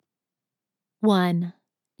1.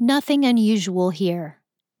 Nothing unusual here.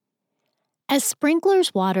 As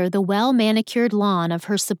sprinklers water the well-manicured lawn of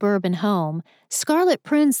her suburban home, Scarlet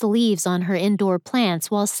prunes the leaves on her indoor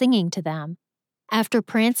plants while singing to them. After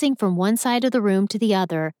prancing from one side of the room to the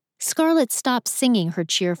other, Scarlet stops singing her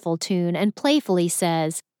cheerful tune and playfully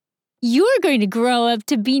says, "You're going to grow up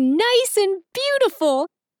to be nice and beautiful.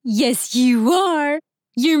 Yes, you are.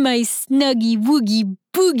 You're my snuggy woogie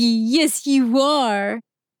boogie. Yes, you are."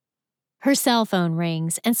 Her cell phone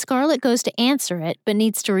rings, and Scarlet goes to answer it but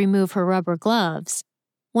needs to remove her rubber gloves.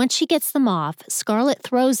 Once she gets them off, Scarlet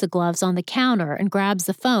throws the gloves on the counter and grabs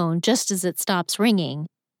the phone just as it stops ringing.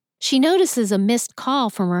 She notices a missed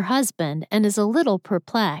call from her husband and is a little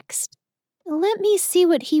perplexed. "Let me see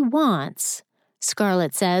what he wants,"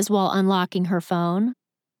 Scarlet says while unlocking her phone.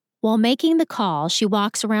 While making the call, she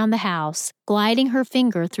walks around the house, gliding her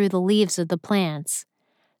finger through the leaves of the plants.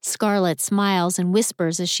 Scarlet smiles and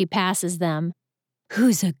whispers as she passes them.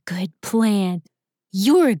 "Who's a good plant?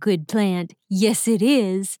 You're a good plant. Yes, it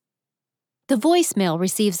is." The voicemail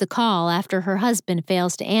receives the call after her husband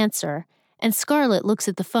fails to answer, and Scarlet looks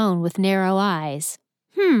at the phone with narrow eyes.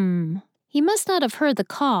 He must not have heard the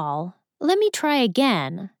call. Let me try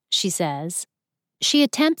again," she says. She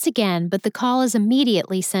attempts again, but the call is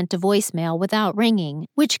immediately sent to voicemail without ringing,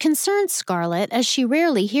 which concerns Scarlet as she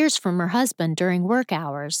rarely hears from her husband during work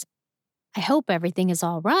hours. "I hope everything is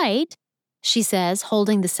all right," she says,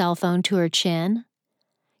 holding the cell phone to her chin.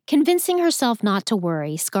 Convincing herself not to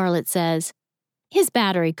worry, Scarlet says, "His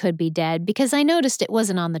battery could be dead because I noticed it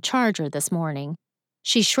wasn't on the charger this morning."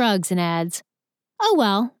 She shrugs and adds, "Oh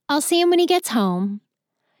well, I'll see him when he gets home."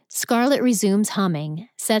 Scarlet resumes humming,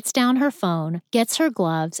 sets down her phone, gets her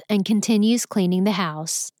gloves, and continues cleaning the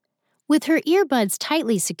house. With her earbuds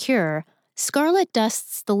tightly secure, Scarlet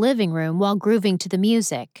dusts the living room while grooving to the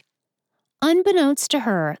music. Unbeknownst to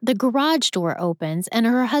her, the garage door opens and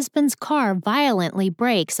her husband's car violently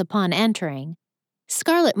brakes upon entering.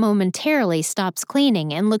 Scarlet momentarily stops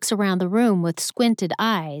cleaning and looks around the room with squinted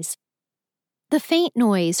eyes. The faint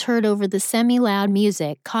noise heard over the semi-loud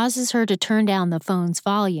music causes her to turn down the phone's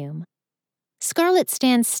volume. Scarlet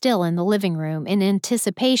stands still in the living room in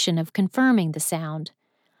anticipation of confirming the sound.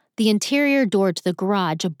 The interior door to the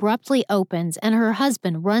garage abruptly opens and her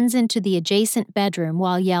husband runs into the adjacent bedroom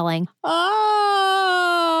while yelling,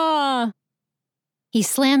 "Ah!" He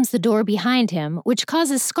slams the door behind him, which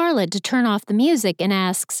causes Scarlet to turn off the music and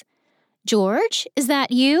asks, "George, is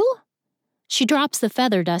that you?" She drops the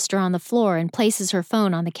feather duster on the floor and places her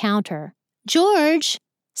phone on the counter. "George,"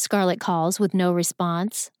 Scarlet calls with no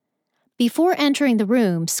response. Before entering the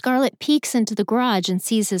room, Scarlet peeks into the garage and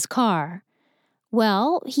sees his car.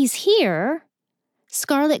 "Well, he's here."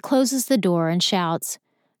 Scarlet closes the door and shouts,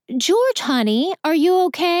 "George, honey, are you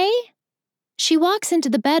okay?" She walks into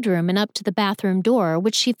the bedroom and up to the bathroom door,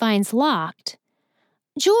 which she finds locked.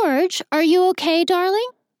 "George, are you okay, darling?"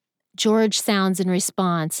 George sounds in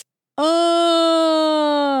response,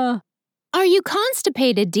 "Ah!" "Are you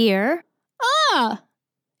constipated, dear?" "Ah!"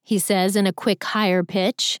 he says in a quick higher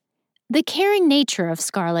pitch. The caring nature of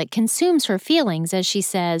Scarlet consumes her feelings as she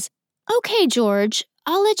says, "Okay, George,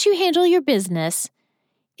 I'll let you handle your business.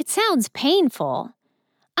 It sounds painful.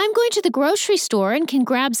 I'm going to the grocery store and can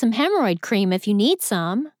grab some hemorrhoid cream if you need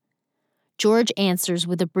some." George answers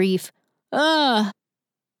with a brief, "Ugh."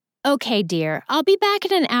 "Okay, dear, I'll be back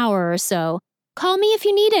in an hour or so. Call me if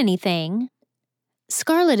you need anything."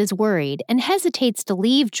 Scarlet is worried and hesitates to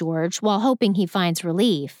leave George while hoping he finds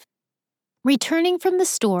relief. Returning from the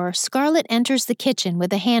store, Scarlet enters the kitchen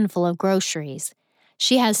with a handful of groceries.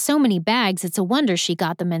 She has so many bags it's a wonder she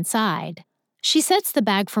got them inside. She sets the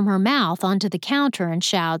bag from her mouth onto the counter and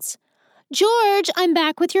shouts, "George, I'm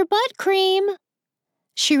back with your butt cream."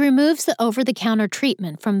 She removes the over-the-counter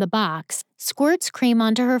treatment from the box, squirts cream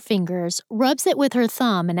onto her fingers, rubs it with her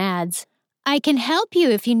thumb, and adds, "I can help you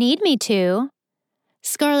if you need me to."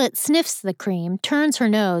 Scarlet sniffs the cream, turns her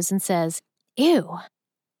nose, and says, "Ew."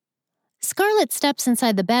 Scarlet steps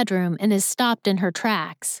inside the bedroom and is stopped in her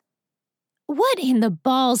tracks. "What in the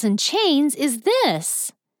balls and chains is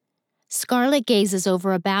this?" Scarlet gazes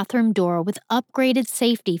over a bathroom door with upgraded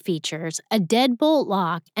safety features, a deadbolt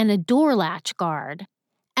lock, and a door latch guard.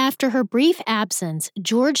 After her brief absence,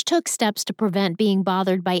 George took steps to prevent being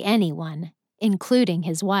bothered by anyone, including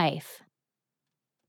his wife.